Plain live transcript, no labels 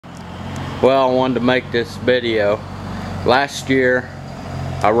Well, I wanted to make this video. Last year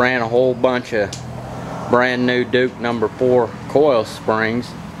I ran a whole bunch of brand new Duke number 4 coil springs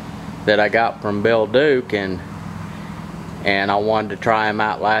that I got from Bill Duke, and I wanted to try them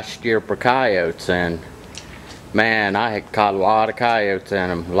out last year for coyotes, and man, I had caught a lot of coyotes in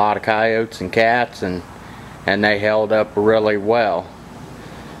them, a lot of coyotes and cats, and they held up really well.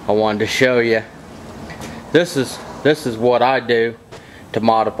 I wanted to show you. This is what I do to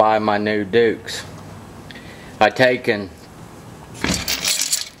modify my new Dukes. I take and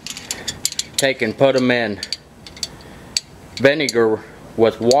put them in vinegar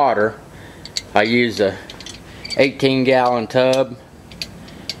with water. I use a 18-gallon tub,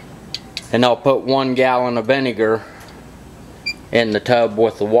 and I'll put 1 gallon of vinegar in the tub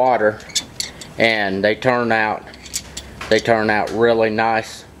with the water, and they turn out really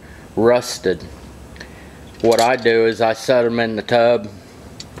nice rusted. What I do is I set them in the tub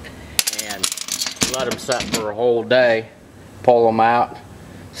and let them set for a whole day, pull them out,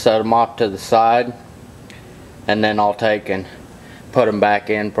 set them off to the side, and then I'll take and put them back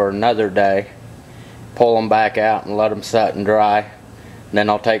in for another day, pull them back out and let them set and dry, and then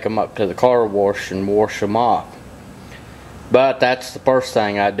I'll take them up to the car wash and wash them off. But that's the first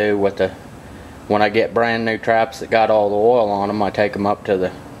thing I do with when I get brand new traps that got all the oil on them. I take them up to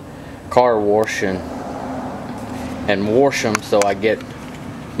the car wash and wash them so I get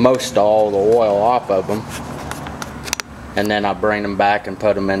most of all the oil off of them, and then I bring them back and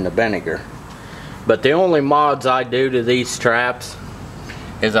put them in the vinegar. But the only mods I do to these traps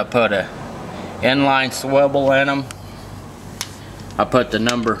is I put a inline swivel in them. I put the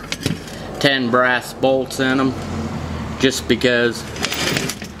number 10 brass bolts in them just because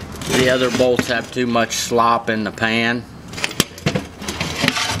the other bolts have too much slop in the pan.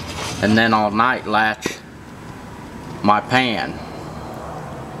 And then I'll night latch my pan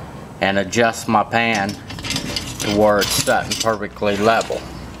and adjust my pan to where it's setting perfectly level.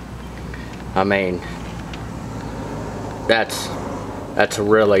 I mean, that's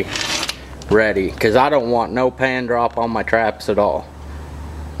really ready, because I don't want no pan drop on my traps at all.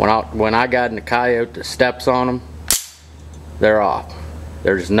 When I got in a coyote that steps on them, they're off.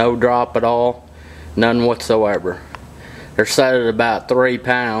 There's no drop at all, none whatsoever. They're set at about 3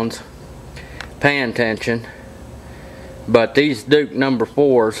 pounds pan tension. But these Duke number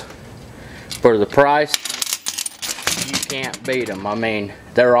 4s, for the price, you can't beat them. I mean,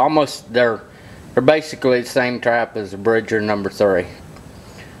 they're basically the same trap as the Bridger number 3.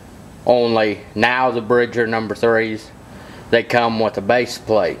 Only now the Bridger number 3s, they come with a base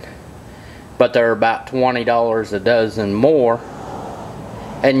plate. But they're about $20 a dozen more,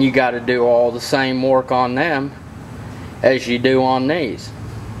 and you got to do all the same work on them as you do on these.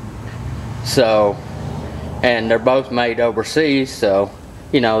 So, and they're both made overseas, so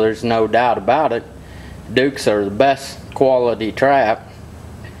you know, there's no doubt about it. Dukes are the best quality trap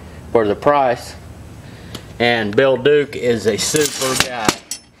for the price, and Bill Duke is a super guy.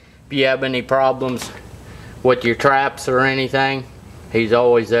 If you have any problems with your traps or anything, he's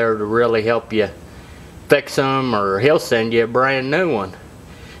always there to really help you fix them, or he'll send you a brand new one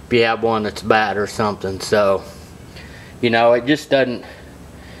if you have one that's bad or something. So, you know, it just doesn't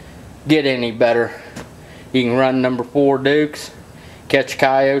get any better. You can run number 4 Dukes, catch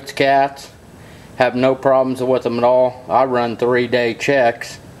coyotes, cats, have no problems with them at all. I run 3-day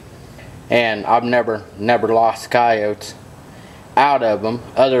checks, and I've never lost coyotes out of them,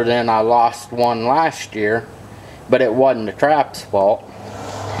 other than I lost one last year, but it wasn't the trap's fault,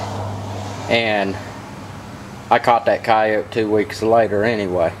 and I caught that coyote 2 weeks later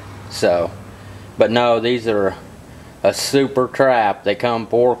anyway. So, but no, these are a super trap. They come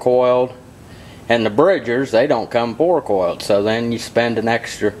 4 coiled. And the Bridgers, they don't come 4 coiled, so then you spend an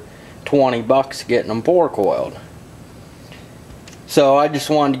extra 20 bucks getting them 4 coiled. So I just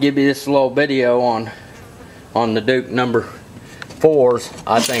wanted to give you this little video on the Duke number 4s.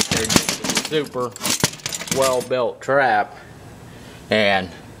 I think they're just a super well built trap, and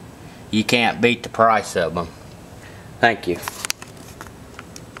you can't beat the price of them. Thank you.